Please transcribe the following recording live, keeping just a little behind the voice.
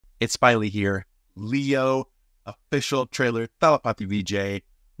It's finally here. Leo, official trailer, Thalapathy Vijay.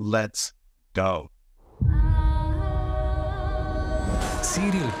 Let's go.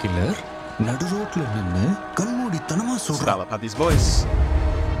 Serial killer, நடுரோட்ல நின்னு கண்மூடித்தனமா சொல்றான். Thalapathy's voice.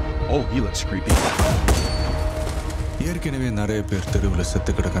 Oh, he looks creepy. ஏற்கனவே நிறைய பேர் தெருவில்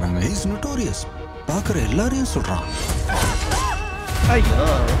செத்து கிடக்குறாங்க. He's notorious. பார்க்குற எல்லாரையும் சொல்றான்.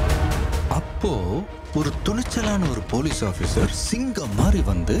 அப்போ ஒரு துணிச்சலான ஒரு போலீஸ் ஆஃபீஸர் சிங்கம் மாதிரி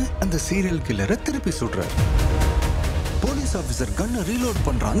வந்து அந்த சீரியல் கில்லரை திருப்பி சுடுறார். போலீஸ் ஆஃபீஸர் கன்னை ரீலோட்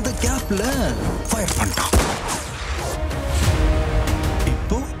பண்றான். அந்த கேப்ல ஃபயர் பண்ணிட்டான்.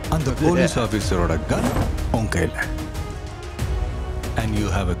 இப்போ அந்த போலீஸ் ஆஃபீஸரோட கன் உன் கையில. And you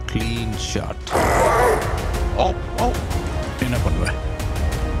have a clean shot. என்ன பண்ணுவ?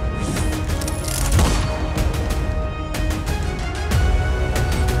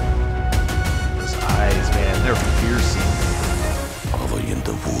 They're piercing. அவ இந்த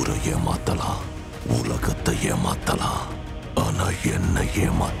ஊரை ஏமாத்தலாம், உலகத்தை ஏமாத்தலாம், ஆனா என்ன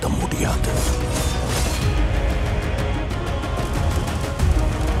ஏமாத்த முடியாது.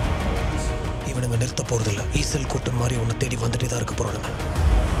 இவனுங்க நிறுத்த போறதில்ல. ஈசல் கூட்டம் மாதிரி உன்னை தேடி வந்துட்டே தான் இருக்க போறானுங்க.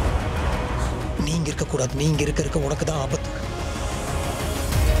 நீங்க இருக்க கூடாது. நீங்க இருக்க உனக்கு தான் ஆபத்து.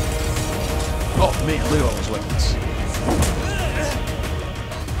 Oh man, look at all those weapons.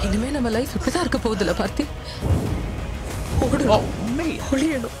 இனிமே நம்ம லைஃப் இப்படிதான் இருக்க போகுதுல பார்த்தி.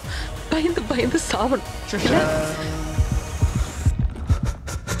 ஒளியணும், பயந்து பயந்து சாவணும்.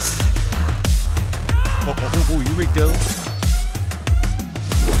 Here we go.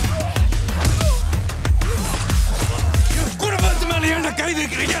 குடும்பத்து மேல என்ன கை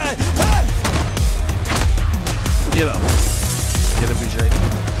வைக்கிறீங்க? Get up, Vijay.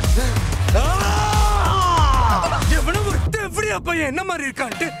 பையன் என்ன மாதிரி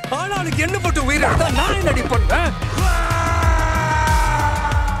இருக்கான்ட்டு ஆளாளுக்கு என்ன போட்டு உயிரிழந்தா நான் என்னடி பண்ணேன்?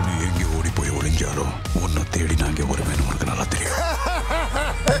 நீ எங்கே ஓடி போய் ஒளிஞ்சாலும் உன்னை தேடி நாங்க வருவேன். உனக்கு நல்லா தெரியும்.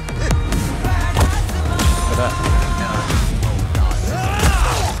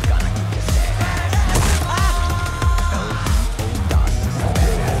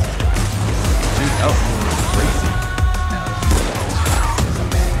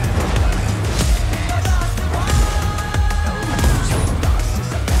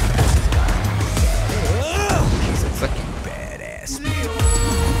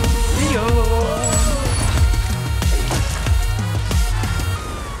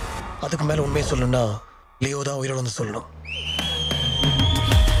 அதுக்கு மேல உண்மையை சொல்லணும்னா லியோ தான் உயிரோடு சொல்லணும்.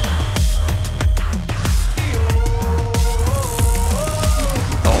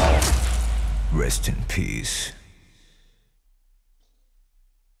 Rest in peace.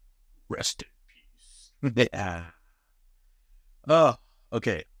 Rest in peace. Yeah. Oh,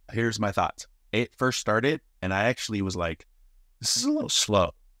 okay. Here's my thoughts. It first started, and I actually was like, this is a little slow.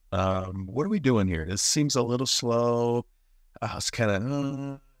 What are we doing here? This seems a little slow. I was kind of,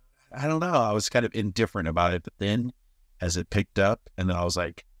 I don't know. I was kind of indifferent about it. But then as it picked up, and then I was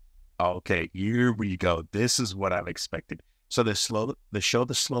like, okay, here we go. This is what I'm expecting. So they show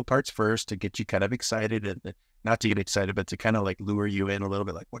the slow parts first to get you kind of excited, and not to get excited, but to kind of like lure you in a little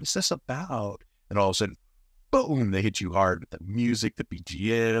bit, like, what is this about? And all of a sudden, boom, they hit you hard with the music, the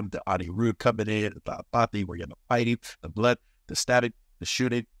BGM, the Anirudh coming in, the Thalapathy, we're getting the fighting, the blood, the stabbing, the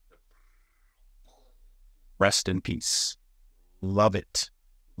shooting. Rest in peace. Love it.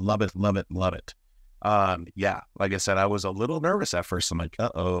 Love it, love it, love it. Yeah, like I said, I was a little nervous at first. I'm like,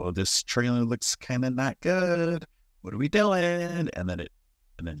 uh-oh, this trailer looks kind of not good. What are we doing? And then it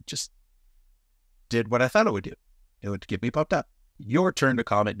just did what I thought it would do. It would get me pumped up. Your turn to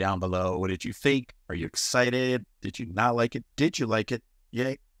comment down below. What did you think? Are you excited? Did you not like it? Did you like it?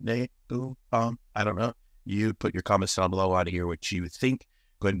 Yay, nay, boom, I don't know. You put your comments down below. I want to hear what you think.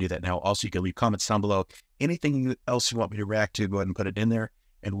 Go ahead and do that now. Also, you can leave comments down below. Anything else you want me to react to, go ahead and put it in there,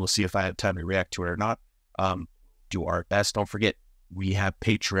 and we'll see if I have time to react to it or not. Do our best. Don't forget, we have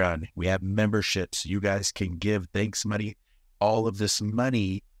Patreon. We have memberships. You guys can give thanks money. All of this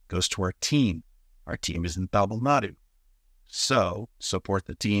money goes to our team. Our team is in Tamil Nadu. So support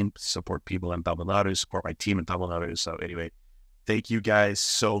the team, support people in Tamil Nadu, support my team in Tamil Nadu. So anyway, thank you guys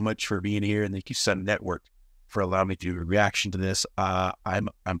so much for being here, and thank you Sun Network for allowing me to do a reaction to this.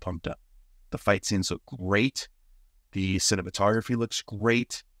 I'm pumped up. The fight scenes look great. The cinematography looks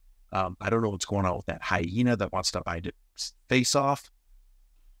great. I don't know what's going on with that hyena that wants to bite its face off.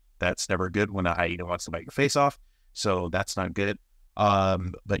 That's never good when a hyena wants to bite your face off. So that's not good.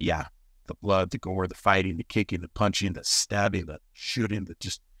 But yeah, the blood, the gore, the fighting, the kicking, the punching, the stabbing, the shooting, the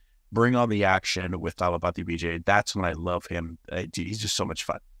just bring on the action with Thalapathy Vijay. That's when I love him. Dude, he's just so much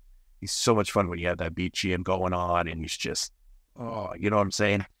fun. He's so much fun when you have that BGM going on, and he's just, oh, you know what I'm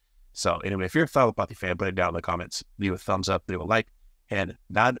saying? So anyway, if you're a Thalapathy fan, put it down in the comments. Leave a thumbs up, leave a like, and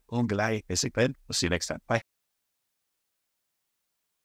not ungalay. We'll see you next time. Bye.